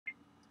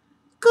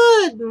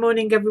Good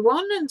morning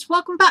everyone, and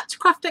welcome back to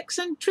Craft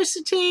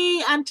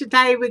Eccentricity. And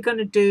today we're going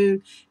to do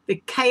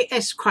the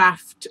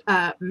KSCRAFT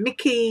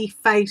Mickey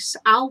Face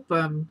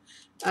album.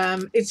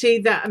 It's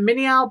either a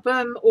mini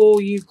album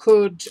or you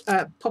could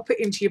pop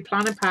it into your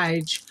planner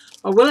page.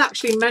 I will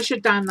actually measure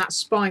down that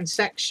spine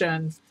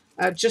section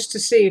just to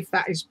see if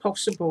that is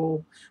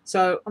possible.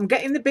 So I'm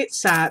getting the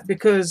bits out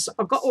because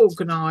I got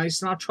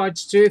organised and I tried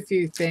to do a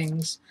few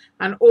things,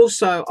 and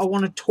also I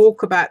want to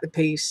talk about the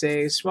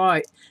pieces.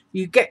 Right,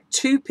 you get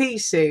two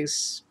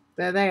pieces,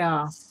 there they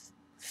are,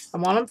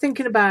 and while I'm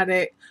thinking about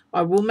it,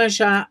 I will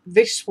measure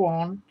this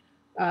one.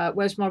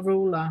 Where's my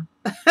ruler?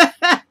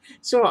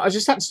 So I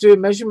just had to do a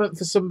measurement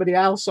for somebody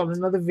else on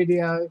another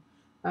video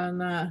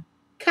and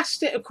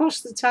cast it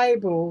across the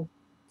table.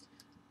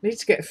 Need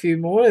to get a few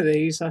more of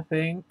these, I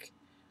think.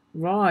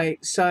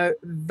 Right, so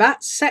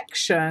that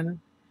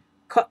section,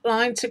 cut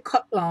line to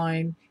cut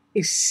line,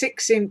 is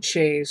 6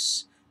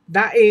 inches.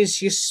 That is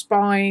your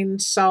spine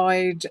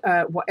side,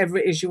 whatever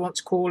it is you want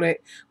to call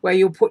it, where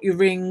you'll put your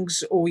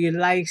rings or your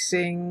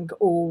lacing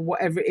or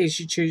whatever it is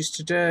you choose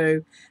to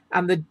do.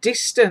 And the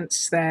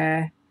distance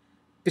there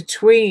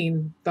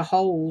between the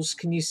holes,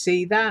 can you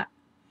see that?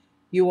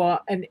 You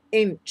are 1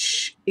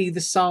 inch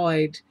either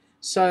side.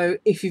 So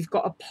if you've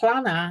got a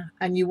planner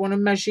and you want to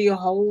measure your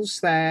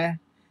holes there,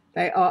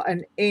 they are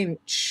 1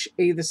 inch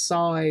either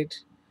side,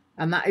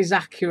 and that is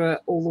accurate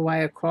all the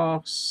way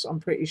across. I'm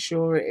pretty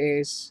sure it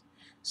is.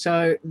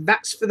 So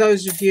that's for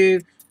those of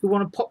you who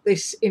want to pop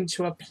this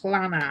into a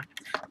planner.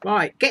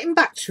 Right, getting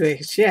back to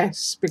it,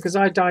 yes, because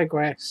I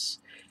digress.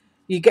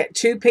 You get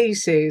two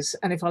pieces,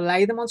 and if I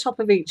lay them on top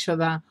of each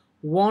other,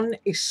 one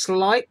is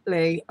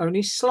slightly,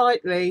 only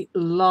slightly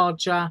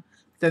larger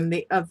than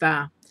the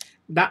other.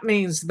 That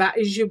means that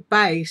is your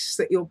base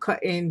that you'll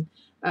cut in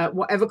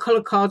whatever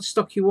colour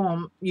cardstock you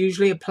want,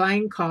 usually a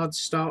plain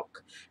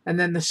cardstock, and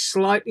then the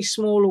slightly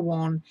smaller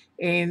one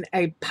in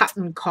a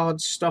pattern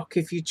cardstock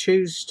if you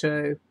choose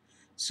to.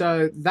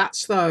 So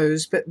that's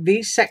those, but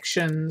these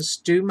sections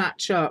do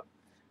match up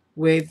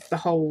with the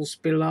holes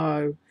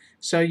below.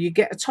 So you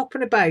get a top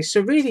and a base. So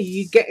really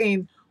you get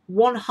in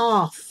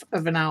 1/2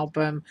 of an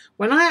album.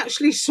 When I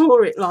actually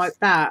saw it like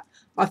that,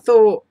 I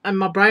thought, and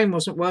my brain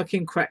wasn't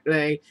working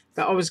correctly,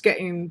 that I was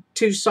getting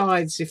 2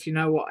 sides, if you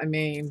know what I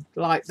mean,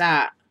 like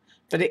that.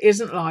 But it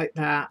isn't like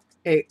that.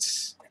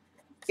 It's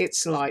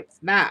like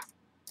that.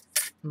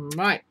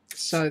 Right,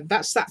 so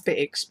that's that bit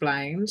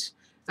explained.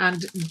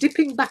 And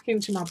dipping back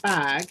into my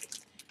bag,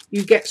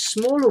 you get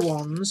smaller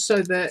ones,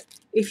 so that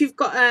if you've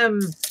got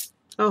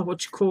oh,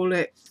 what you call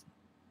it,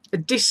 a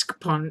disc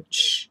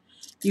punch,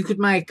 you could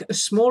make a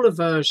smaller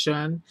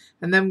version,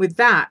 and then with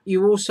that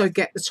you also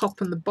get the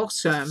top and the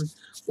bottom,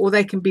 or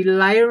they can be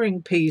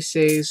layering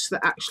pieces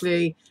that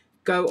actually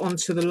go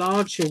onto the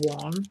larger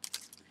one.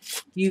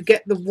 You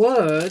get the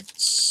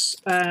words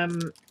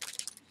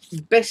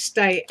best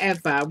day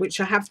ever,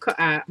 which I have cut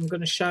out. I'm going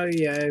to show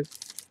you.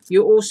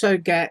 You also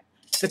get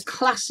the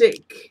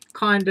classic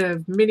kind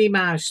of Minnie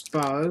Mouse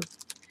bow,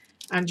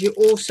 and you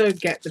also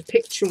get the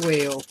picture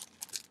wheel.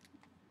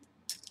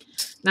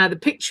 Now the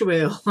picture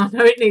wheel, I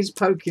know it needs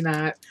poking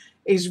out,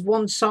 is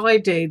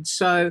one-sided.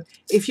 So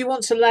if you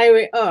want to layer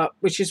it up,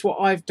 which is what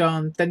I've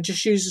done, then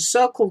just use a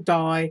circle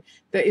die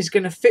that is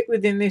going to fit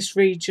within this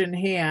region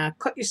here.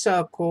 Cut your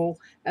circle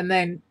and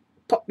then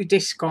pop your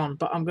disc on,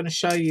 but I'm going to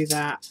show you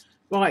that.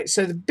 Right,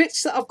 so the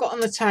bits that I've got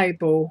on the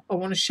table, I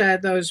want to share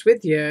those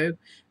with you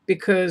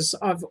because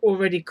I've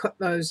already cut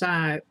those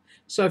out.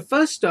 So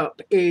first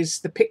up is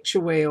the picture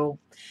wheel.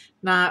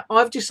 Now,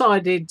 I've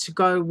decided to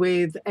go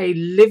with a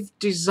Live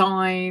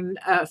Design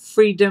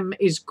Freedom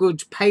is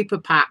Good paper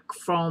pack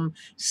from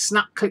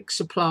Snap Click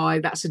Supply.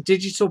 That's a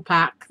digital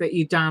pack that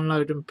you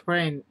download and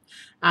print.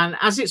 And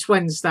as it's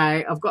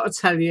Wednesday, I've got to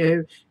tell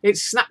you,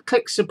 it's Snap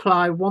Click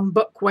Supply $1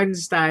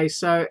 Wednesday.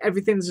 So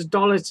everything's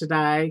 $1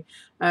 today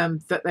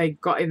that they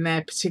got in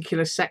their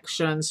particular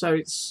section. So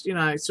it's, you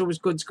know, it's always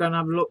good to go and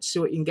have a look to see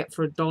what you can get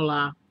for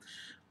 $1.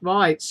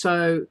 Right,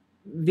 so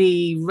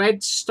the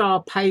red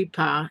star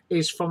paper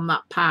is from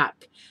that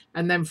pack,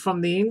 and then from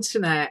the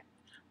internet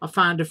I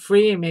found a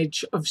free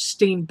image of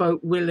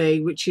Steamboat Willie,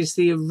 which is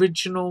the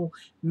original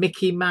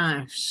Mickey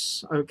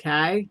Mouse.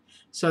 Okay,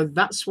 so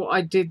that's what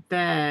I did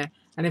there,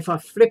 and if I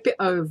flip it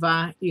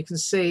over you can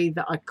see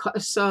that I cut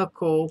a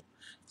circle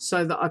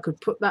so that I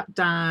could put that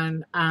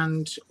down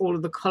and all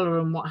of the colour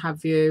and what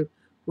have you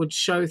would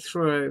show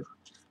through.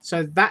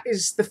 So that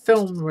is the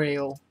film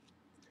reel,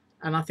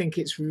 and I think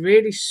it's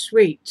really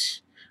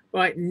sweet.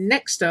 Right,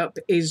 next up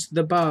is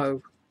the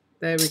bow.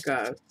 There we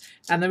go.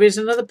 And there is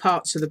another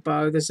part to the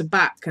bow. There's a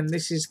back, and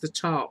this is the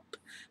top.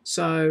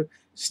 So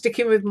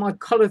sticking with my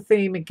colour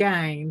theme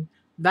again,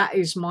 that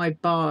is my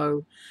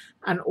bow.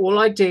 And all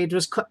I did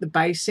was cut the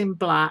base in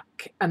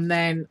black, and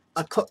then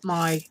I cut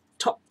my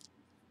top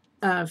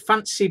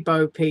fancy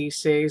bow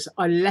pieces.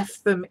 I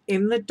left them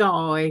in the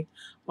die.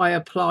 I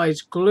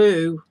applied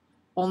glue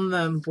on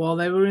them while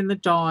they were in the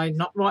die,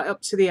 not right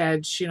up to the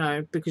edge, you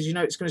know, because you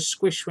know it's going to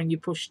squish when you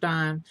push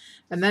down.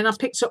 And then I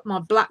picked up my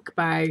black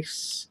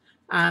base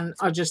and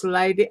I just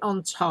laid it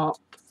on top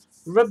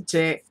rubbed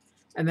it,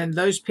 and then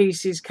those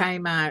pieces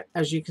came out,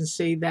 as you can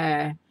see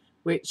there,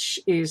 which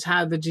is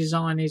how the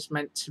design is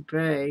meant to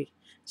be.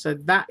 So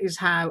that is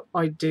how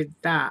I did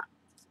that.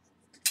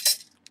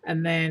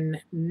 And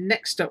then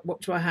next up,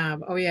 what do I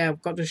have? Oh yeah,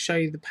 I've got to show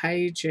you the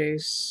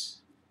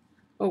pages.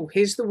 Oh,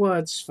 here's the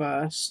words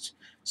first.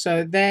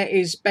 So there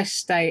is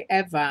best day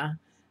ever,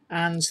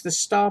 and the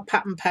star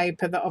pattern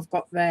paper that I've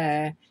got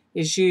there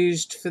is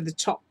used for the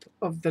top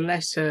of the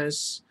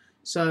letters.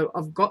 So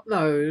I've got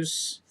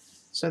those.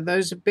 So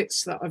those are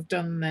bits that I've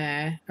done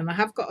there, and I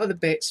have got other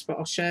bits, but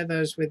I'll share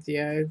those with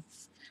you.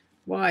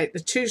 Right, the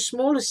two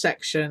smaller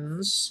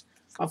sections,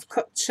 I've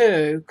cut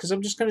two because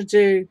I'm just going to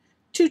do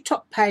two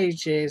top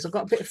pages. I've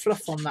got a bit of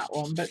fluff on that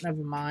one, but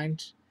never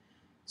mind.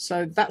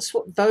 So that's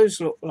what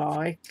those look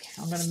like.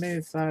 I'm going to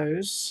move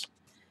those.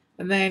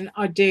 And then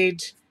I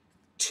did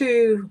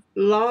two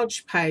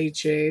large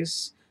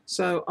pages.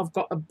 So I've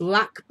got a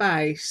black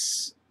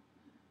base,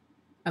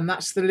 and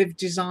that's the Live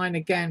Design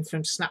again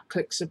from Snap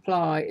Click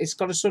Supply. It's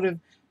got a sort of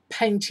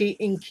painty,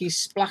 inky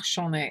splash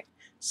on it.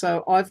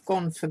 So I've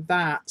gone for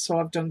that. So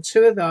I've done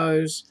two of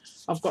those.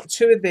 I've got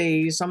two of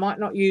these. I might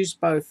not use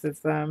both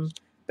of them,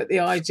 but the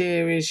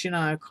idea is, you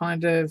know,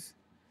 kind of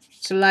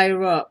to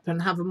layer up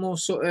and have a more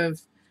sort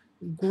of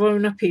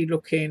grown-uppy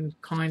looking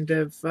kind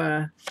of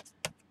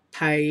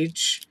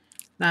page.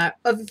 Now,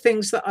 other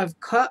things that I've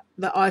cut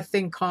that I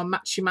think are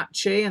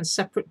matchy-matchy and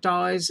separate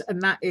dies,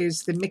 and that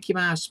is the Mickey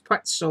Mouse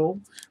pretzel,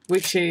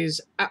 which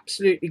is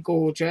absolutely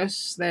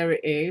gorgeous. There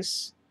it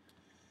is.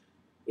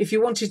 If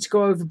you wanted to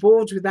go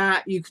overboard with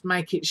that, you could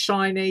make it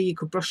shiny. You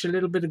could brush a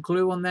little bit of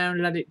glue on there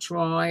and let it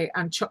dry,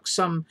 and chuck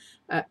some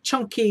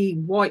chunky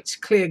white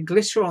clear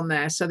glitter on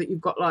there so that you've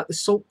got like the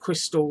salt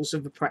crystals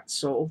of a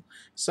pretzel.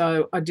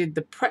 So I did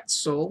the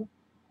pretzel.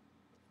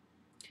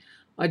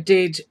 I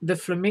did the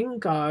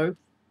flamingo.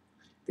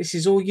 This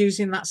is all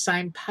using that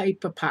same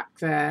paper pack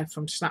there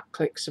from Snap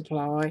Click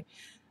Supply.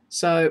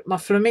 So my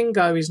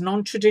flamingo is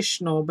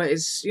non-traditional, but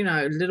it's, you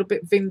know, a little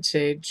bit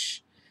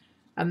vintage.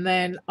 And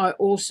then I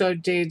also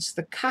did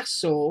the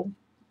castle,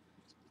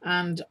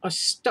 and I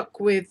stuck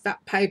with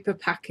that paper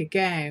pack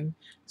again,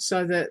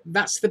 so that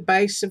that's the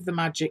base of the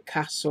magic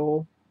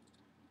castle.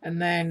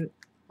 And then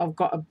I've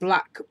got a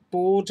black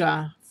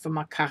border for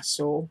my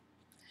castle.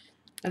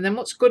 And then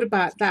what's good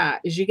about that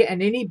is you get an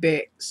innie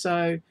bit.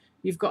 So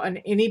you've got an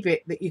innie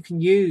bit that you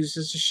can use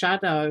as a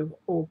shadow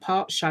or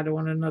part shadow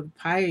on another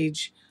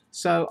page.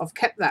 So I've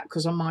kept that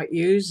because I might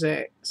use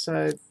it.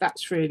 So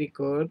that's really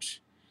good.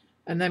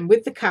 And then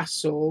with the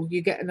castle,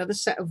 you get another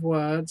set of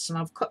words, and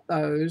I've cut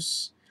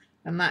those.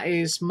 And that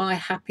is my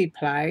happy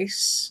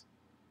place.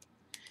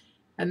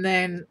 And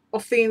then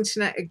off the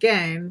internet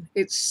again,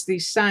 it's the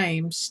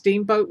same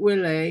Steamboat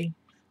Willie,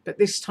 but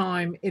this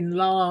time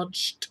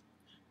enlarged.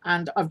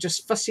 And I've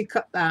just fussy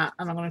cut that,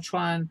 and I'm going to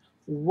try and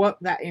work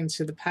that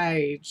into the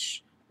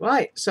page.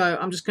 Right, so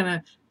I'm just going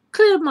to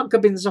clear my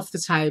gubbins off the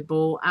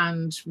table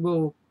and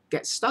we'll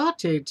get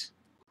started.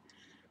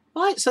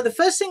 Right, so the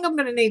first thing I'm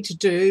going to need to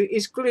do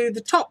is glue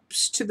the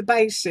tops to the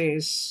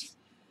bases.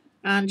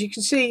 And you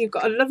can see you've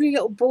got a lovely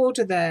little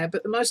border there,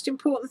 but the most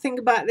important thing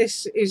about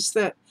this is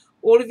that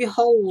all of your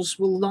holes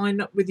will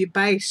line up with your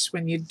base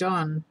when you're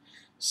done.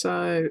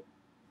 So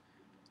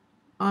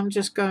I'm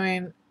just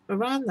going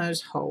around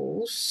those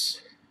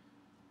holes.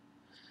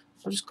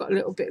 I've just got a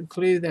little bit of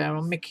glue there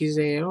on Mickey's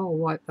ear. I'll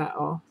wipe that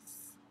off.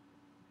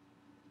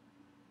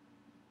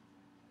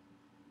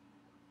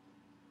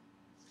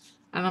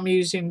 And I'm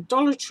using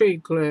Dollar Tree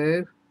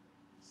glue.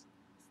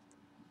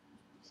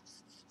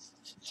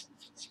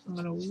 I'm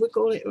going to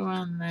wiggle it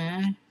around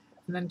there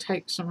and then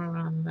take some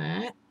around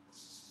there.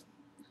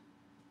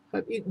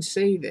 Hope you can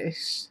see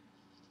this.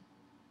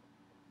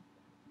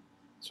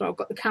 So I've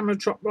got the camera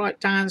dropped right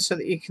down so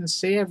that you can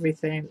see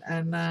everything,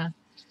 and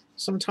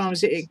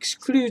sometimes it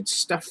excludes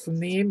stuff from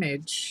the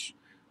image.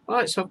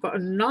 Right, so I've got a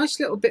nice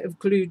little bit of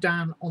glue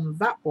down on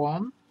that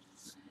one,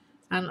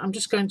 and I'm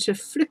just going to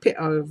flip it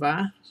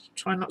over.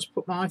 Try not to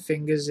put my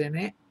fingers in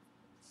it.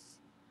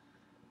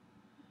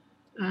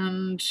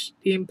 And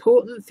the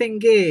important thing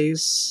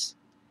is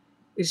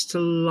to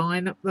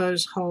line up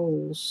those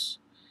holes.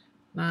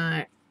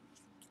 Now,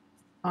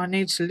 I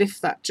need to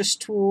lift that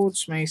just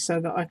towards me so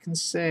that I can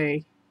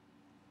see.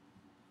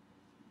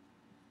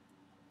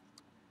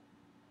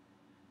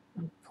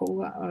 And pull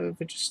that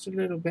over just a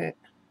little bit.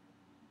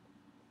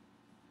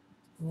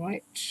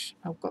 Right,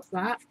 I've got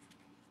that.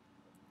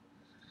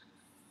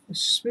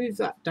 Smooth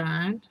that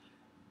down.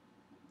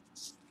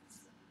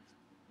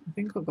 I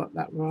think I got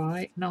that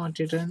right. No, I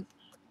didn't.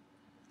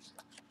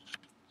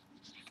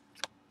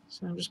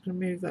 So I'm just going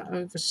to move that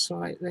over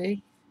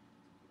slightly.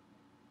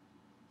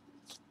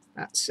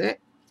 That's it.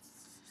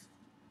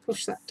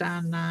 Push that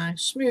down now.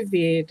 Smooth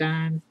the ear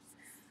down.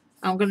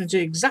 I'm going to do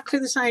exactly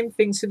the same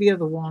thing to the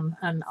other one,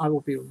 and I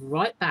will be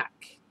right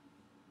back.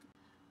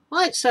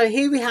 Right, so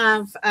here we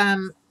have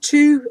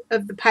two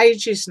of the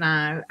pages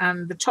now,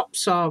 and the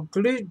tops are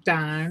glued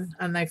down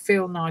and they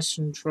feel nice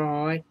and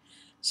dry.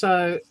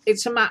 So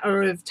it's a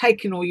matter of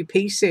taking all your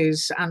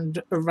pieces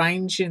and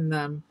arranging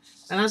them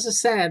And as I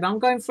said, I'm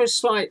going for a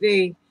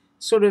slightly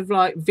sort of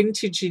like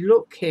vintagey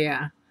look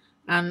here.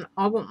 And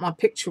I want my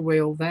picture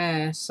wheel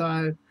there.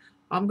 So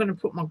I'm going to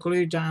put my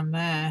glue down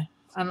there.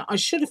 And I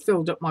should have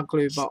filled up my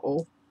glue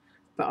bottle,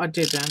 but I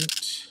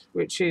didn't,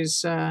 which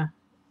is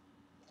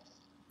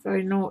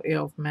very naughty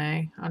of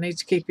me. I need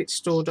to keep it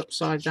stored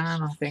upside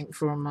down, I think,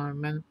 for a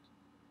moment.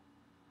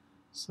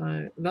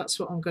 So that's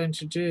what I'm going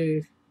to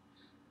do.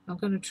 I'm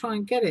going to try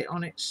and get it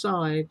on its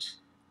side.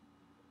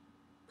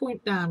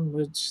 Point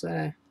downwards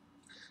there.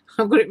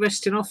 I've got it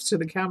resting off to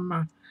the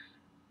camera.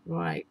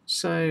 Right,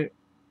 so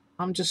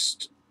I'm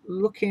just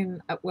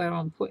looking at where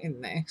I'm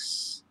putting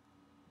this.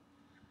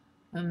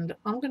 And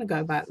I'm going to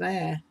go back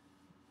there.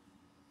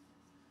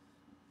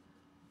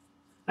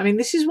 I mean,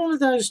 this is one of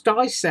those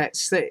die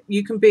sets that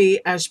you can be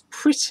as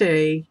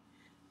pretty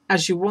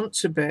as you want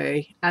to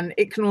be, and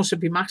it can also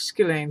be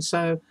masculine.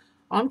 So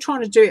I'm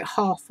trying to do it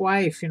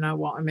halfway, if you know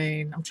what I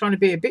mean. I'm trying to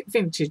be a bit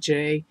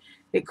vintagey.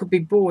 It could be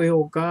boy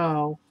or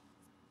girl.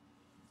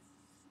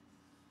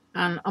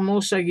 And I'm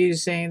also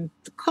using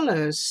the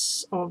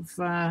colours of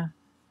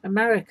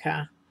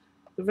America,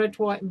 the red,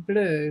 white and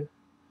blue,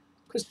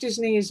 because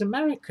Disney is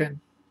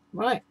American,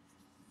 right?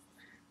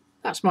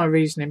 That's my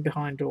reasoning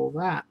behind all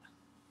that.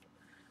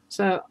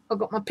 So I've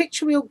got my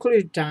picture wheel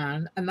glued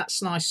down, and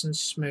that's nice and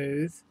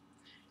smooth.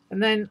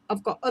 And then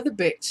I've got other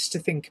bits to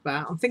think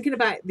about. I'm thinking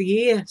about the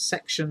ear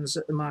sections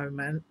at the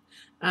moment,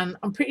 and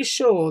I'm pretty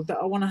sure that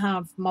I want to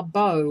have my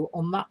bow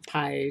on that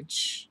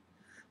page.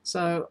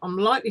 So I'm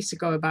likely to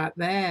go about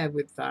there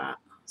with that.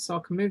 So I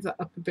can move that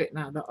up a bit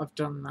now that I've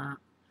done that.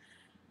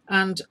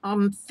 And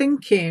I'm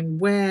thinking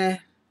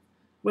where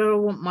I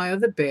want my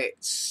other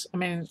bits. I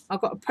mean,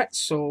 I've got a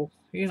pretzel,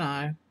 you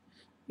know.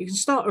 You can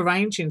start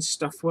arranging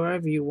stuff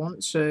wherever you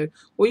want to,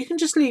 or you can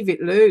just leave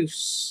it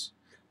loose.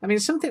 I mean,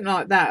 something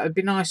like that would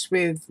be nice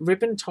with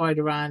ribbon tied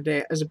around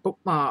it as a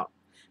bookmark,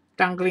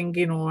 dangling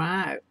in or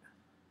out.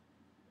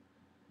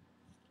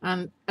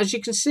 And as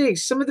you can see,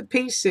 some of the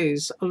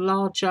pieces are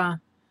larger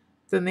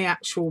than the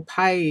actual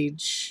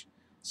page,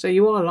 so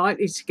you are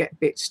likely to get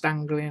bits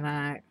dangling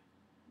out.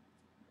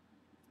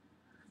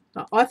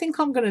 Now, I think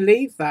I'm going to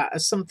leave that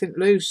as something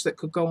loose that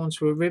could go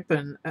onto a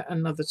ribbon at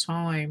another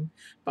time,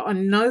 but I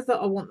know that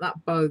I want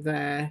that bow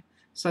there,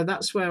 so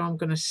that's where I'm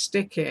going to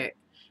stick it.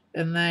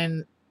 And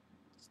then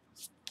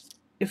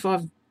if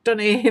I've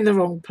done it in the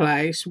wrong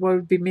place,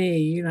 woe be me,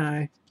 you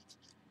know.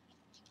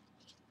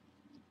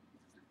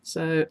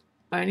 So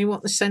I only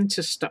want the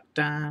centre stuck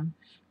down,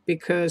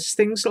 because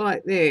things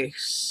like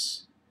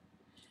this,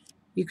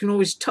 you can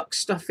always tuck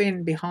stuff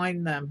in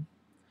behind them.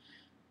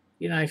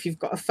 You know, if you've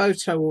got a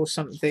photo or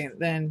something,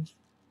 then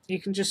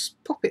you can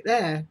just pop it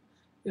there.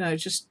 You know,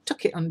 just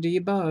tuck it under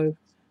your bow,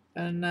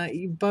 and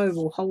your bow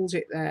will hold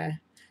it there.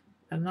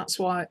 And that's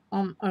why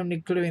I'm only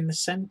gluing the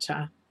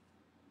centre.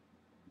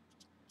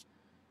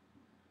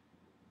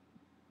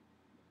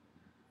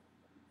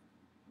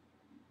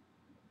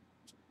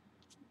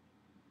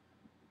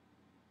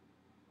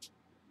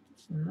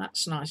 And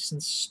that's nice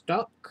and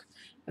stuck.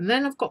 And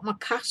then I've got my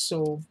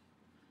castle,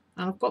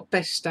 and I've got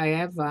Best Day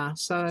Ever.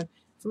 So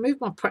if I move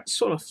my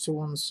pretzel off to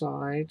one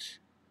side,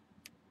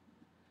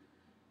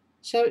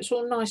 so it's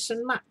all nice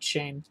and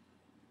matching.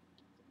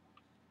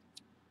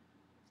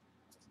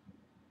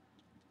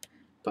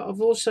 But I've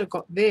also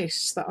got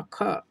this that I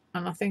cut,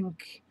 and I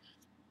think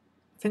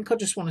I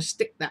just want to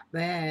stick that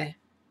there,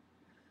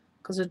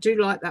 because I do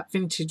like that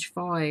vintage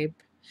vibe.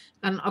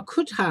 And I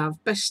could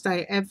have Best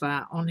Day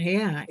Ever on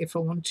here if I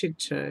wanted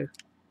to.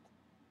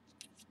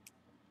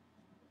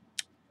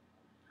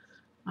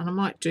 And I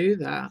might do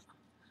that.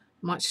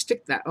 I might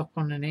stick that up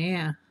on an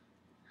ear.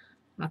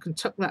 And I can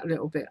tuck that a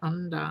little bit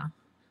under.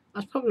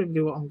 That's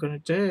probably what I'm going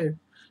to do.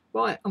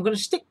 Right, I'm going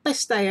to stick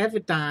Best Day Ever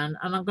down,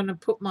 and I'm going to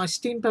put my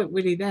Steamboat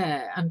Willie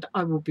there, and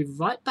I will be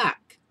right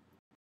back.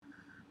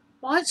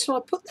 Right, so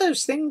I put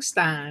those things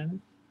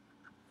down,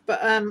 but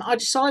I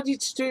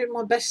decided to do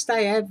my Best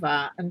Day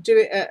Ever and do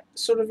it at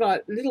sort of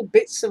like little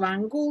bits of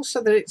angle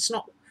so that it's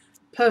not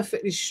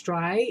perfectly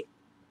straight.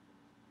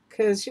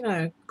 Because, you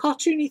know,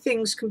 cartoony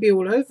things can be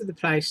all over the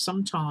place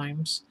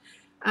sometimes.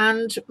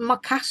 And my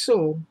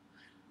castle,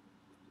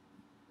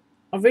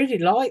 I really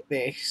like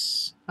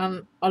this,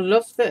 and I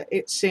love that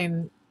it's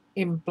in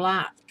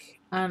black,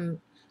 and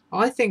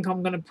I think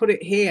I'm going to put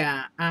it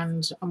here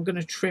and I'm going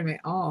to trim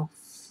it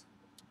off.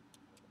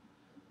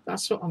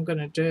 That's what I'm going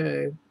to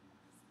do.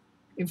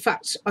 In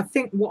fact, I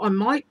think what I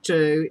might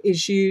do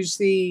is use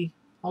the,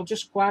 I'll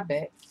just grab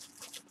it,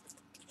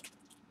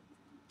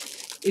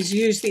 is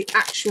use the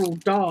actual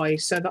die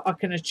so that I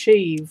can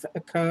achieve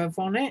a curve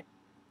on it.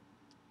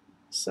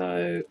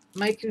 So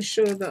making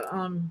sure that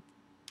I'm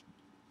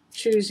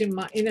choosing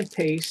my inner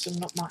piece and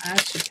not my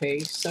outer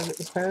piece so that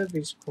the curve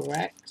is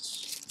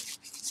correct.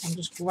 I'm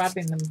just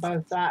grabbing them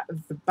both out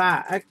of the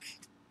bag.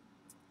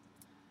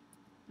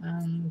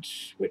 And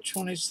which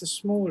one is the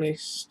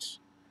smallest?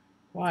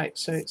 Right,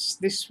 so it's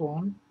this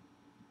one.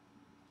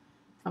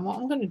 And what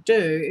I'm going to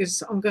do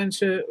is I'm going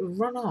to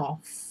run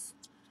off,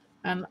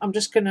 and I'm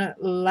just going to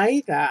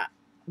lay that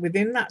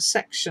within that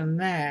section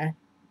there.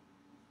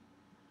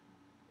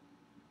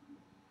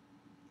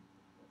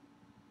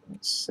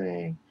 let's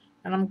see.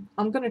 And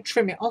I'm going to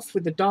trim it off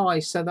with the die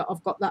so that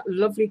I've got that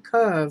lovely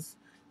curve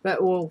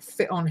that will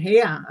fit on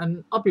here,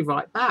 and I'll be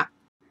right back.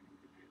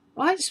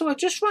 Right, so I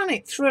just ran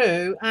it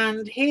through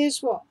and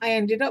here's what I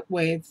ended up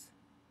with.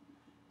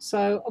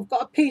 So I've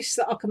got a piece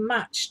that I can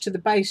match to the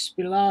base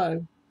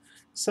below.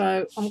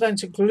 So I'm going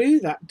to glue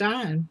that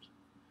down.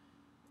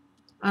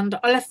 And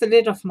I left the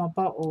lid off my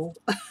bottle.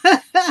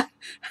 And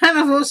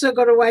I've also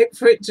got to wait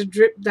for it to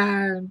drip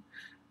down.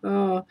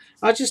 Oh,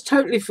 I just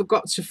totally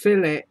forgot to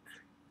fill it.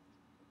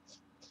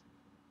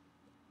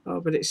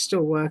 Oh, but it's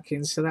still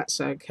working, so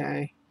that's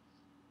okay.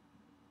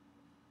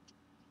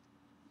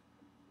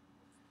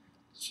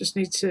 Just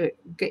need to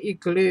get your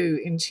glue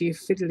into your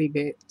fiddly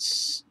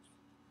bits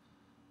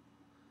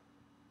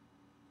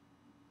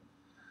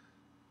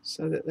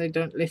so that they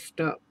don't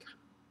lift up.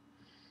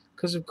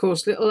 Because, of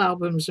course, little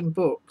albums and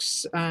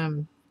books,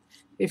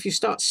 if you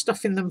start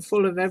stuffing them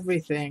full of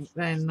everything,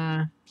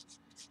 then,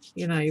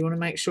 you know, you want to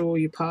make sure all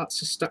your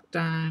parts are stuck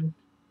down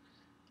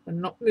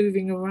and not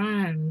moving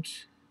around.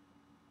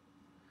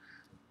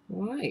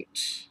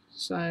 Right,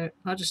 so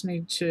I just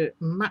need to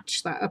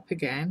match that up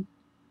again.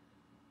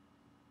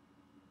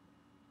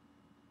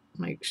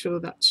 Make sure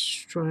that's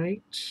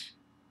straight.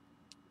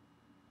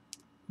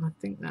 I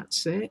think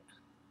that's it.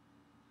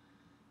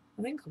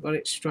 I think I got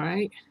it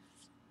straight.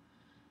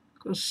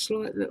 Got a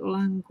slight little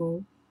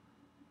angle.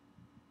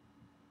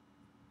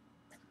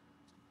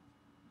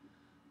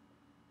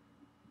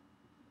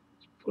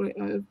 Pull it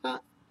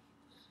over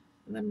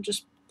and then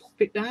just pop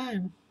it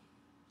down.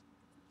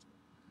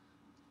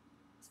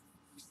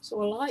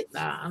 So I like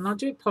that, and I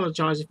do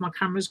apologise if my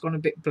camera's gone a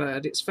bit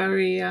blurred. It's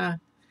very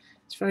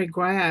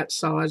grey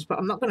outside, but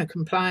I'm not going to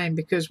complain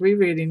because we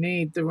really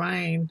need the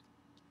rain.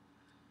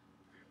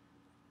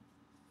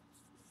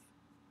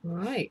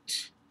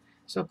 Right,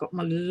 so I've got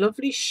my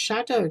lovely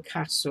shadow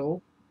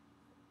castle.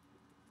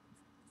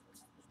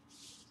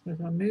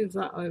 If I move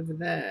that over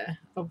there,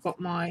 I've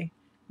got my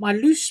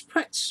loose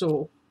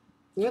pretzel.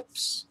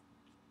 Whoops.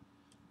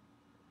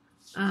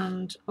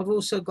 And I've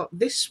also got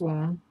this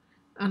one,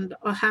 and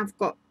I have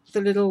got the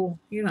little,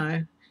 you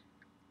know,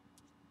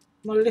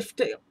 my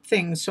lift it up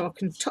thing so I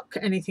can tuck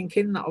anything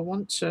in that I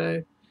want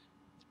to,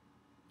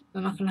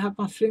 and I can have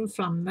my flim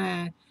flam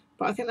there.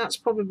 But I think that's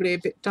probably a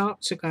bit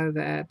dark to go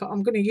there, but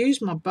I'm going to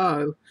use my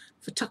bow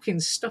for tucking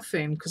stuff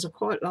in because I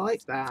quite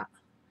like that.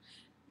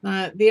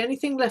 Now the only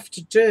thing left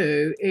to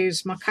do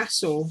is my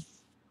castle,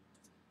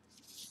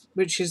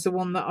 which is the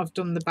one that I've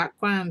done the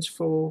background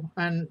for,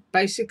 and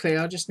basically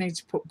I just need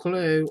to put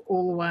glue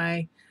all the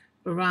way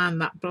around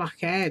that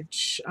black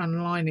edge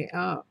and line it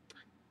up,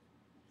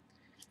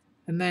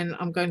 and then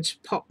I'm going to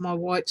pop my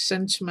white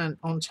sentiment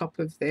on top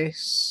of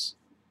this.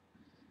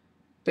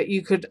 But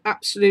you could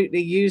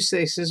absolutely use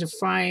this as a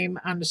frame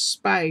and a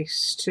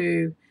space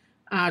to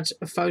add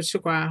a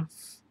photograph.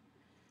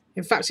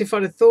 In fact, if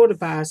I'd have thought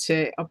about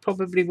it, I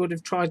probably would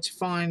have tried to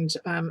find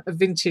a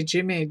vintage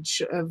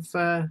image of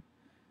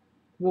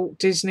Walt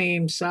Disney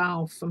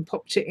himself and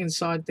popped it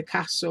inside the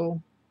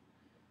castle,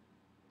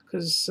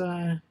 because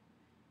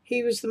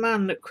he was the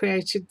man that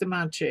created the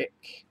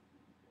magic.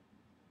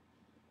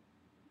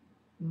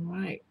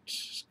 Right,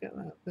 just get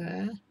that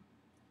there.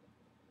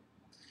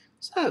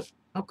 So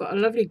I've got a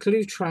lovely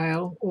glue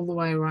trail all the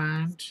way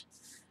around,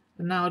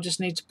 and now I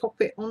just need to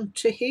pop it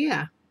onto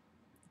here.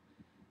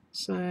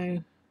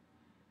 So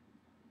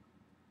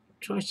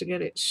try to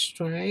get it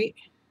straight.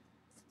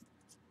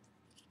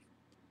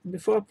 And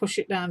before I push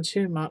it down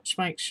too much,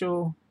 make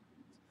sure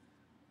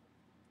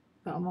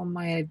that I'm on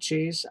my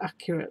edges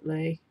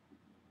accurately.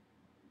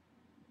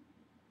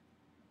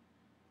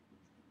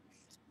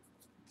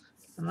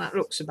 And that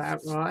looks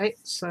about right.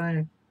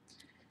 So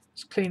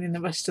just cleaning the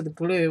rest of the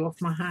glue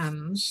off my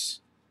hands.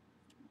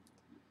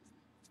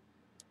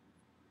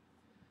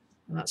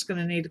 And that's going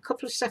to need a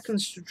couple of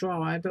seconds to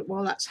dry, but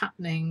while that's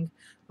happening,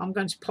 I'm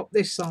going to pop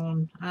this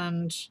on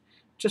and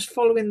just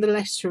following the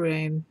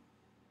lettering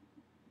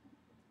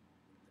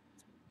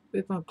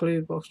with my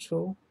glue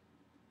bottle.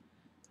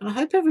 And I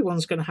hope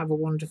everyone's going to have a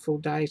wonderful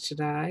day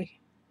today.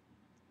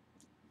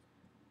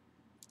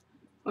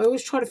 I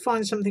always try to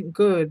find something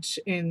good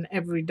in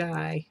every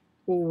day,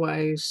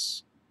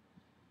 always.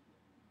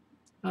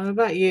 I don't know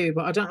about you,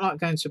 but I don't like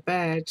going to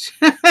bed.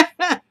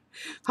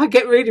 I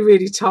get really,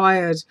 really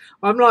tired.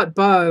 I'm like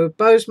Bo.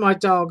 Bo's my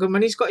dog, and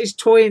when he's got his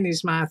toy in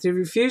his mouth, he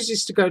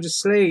refuses to go to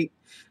sleep.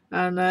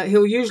 And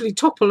he'll usually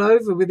topple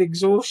over with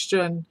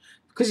exhaustion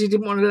because he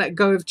didn't want to let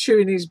go of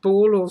chewing his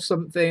ball or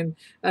something.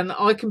 And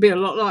I can be a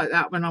lot like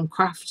that when I'm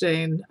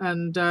crafting.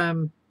 And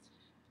I'm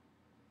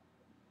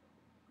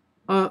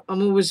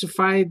always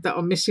afraid that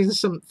I'm missing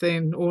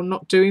something or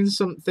not doing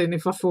something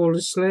if I fall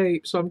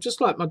asleep. So I'm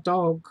just like my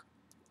dog.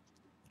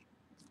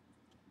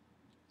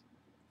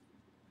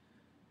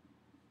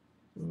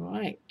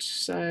 Right,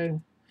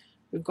 so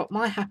we've got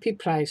my happy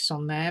place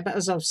on there, but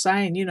as I was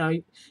saying, you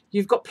know,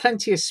 you've got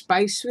plenty of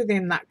space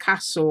within that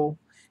castle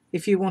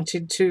if you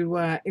wanted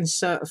to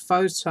insert a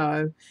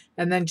photo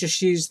and then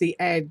just use the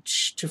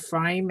edge to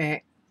frame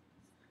it.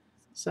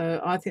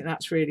 So I think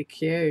that's really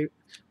cute.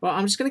 Well,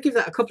 I'm just going to give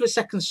that a couple of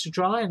seconds to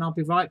dry and I'll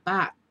be right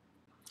back.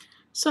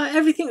 So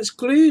everything's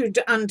glued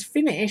and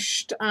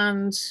finished,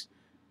 and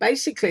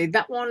basically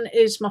that one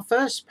is my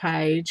first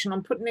page, and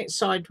I'm putting it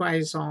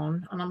sideways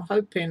on, and I'm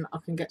hoping I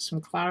can get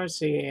some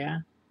clarity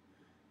here.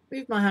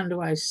 Move my hand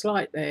away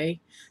slightly.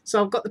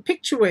 So I've got the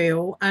picture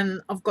wheel and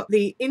I've got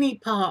the inny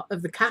part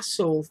of the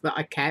castle that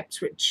I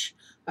kept, which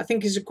I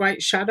think is a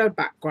great shadow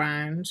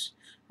background.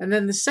 And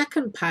then the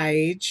second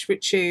page,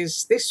 which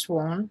is this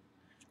one,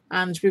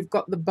 and we've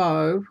got the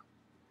bow,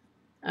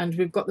 and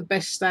we've got the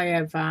best day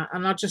ever,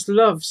 and I just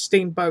love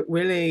Steamboat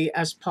Willie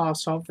as part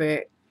of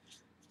it.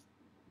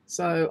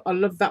 So I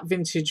love that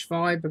vintage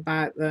vibe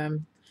about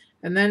them.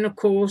 And then of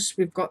course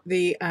we've got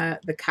the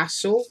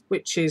castle,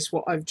 which is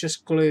what I've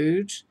just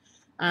glued,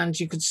 and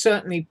you could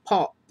certainly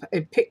pop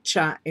a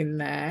picture in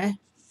there.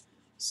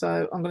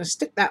 So I'm going to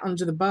stick that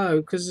under the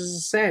bow because, as I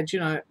said, you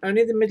know,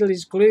 only the middle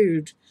is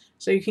glued,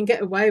 so you can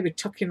get away with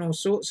tucking all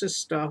sorts of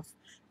stuff.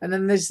 And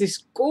then there's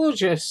this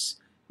gorgeous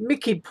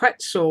Mickey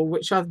pretzel,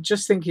 which I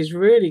just think is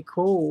really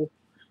cool.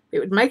 It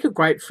would make a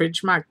great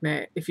fridge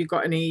magnet if you've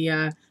got any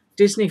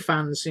Disney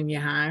fans in your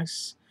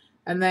house.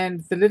 And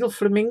then the little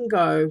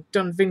flamingo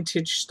done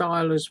vintage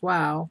style as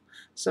well.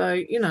 So,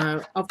 you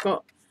know, I've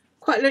got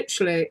quite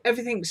literally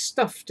everything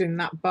stuffed in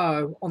that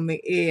bow on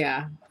the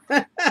ear,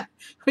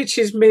 which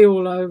is me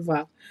all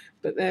over.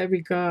 But there we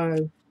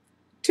go.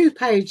 2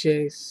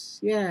 pages.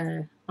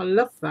 Yeah, I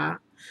love that.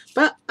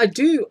 But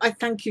I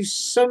thank you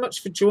so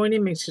much for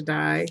joining me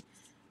today.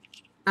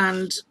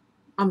 And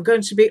I'm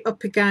going to be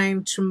up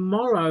again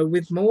tomorrow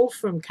with more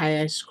from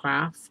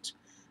KSCRAFT.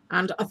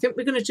 And I think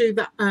we're going to do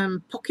that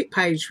pocket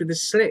page with the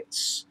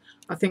slits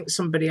I think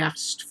somebody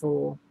asked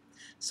for.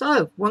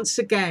 So once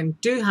again,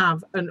 do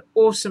have an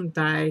awesome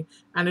day.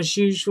 And as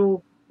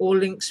usual, all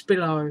links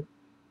below.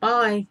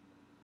 Bye.